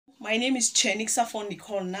My name is Chenixa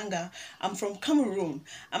Nicole Nanga. I'm from Cameroon.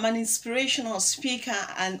 I'm an inspirational speaker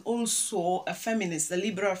and also a feminist, a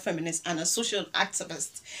liberal feminist, and a social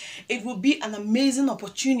activist. It would be an amazing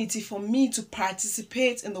opportunity for me to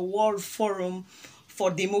participate in the World Forum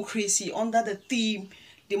for Democracy under the theme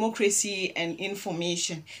Democracy and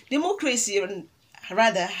Information. Democracy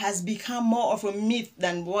rather has become more of a myth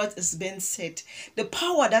than what is being said. The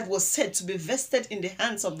power that was said to be vested in the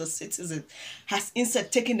hands of the citizen has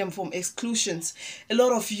instead taken them from exclusions. A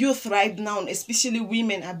lot of youth right now, especially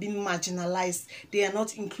women, are being marginalized. They are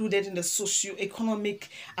not included in the socio-economic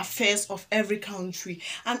affairs of every country.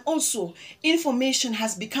 And also, information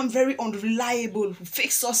has become very unreliable,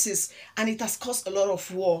 fake sources, and it has caused a lot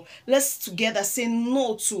of war. Let's together say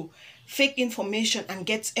no to fake information and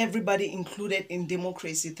get everybody included in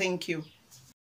democracy. Thank you.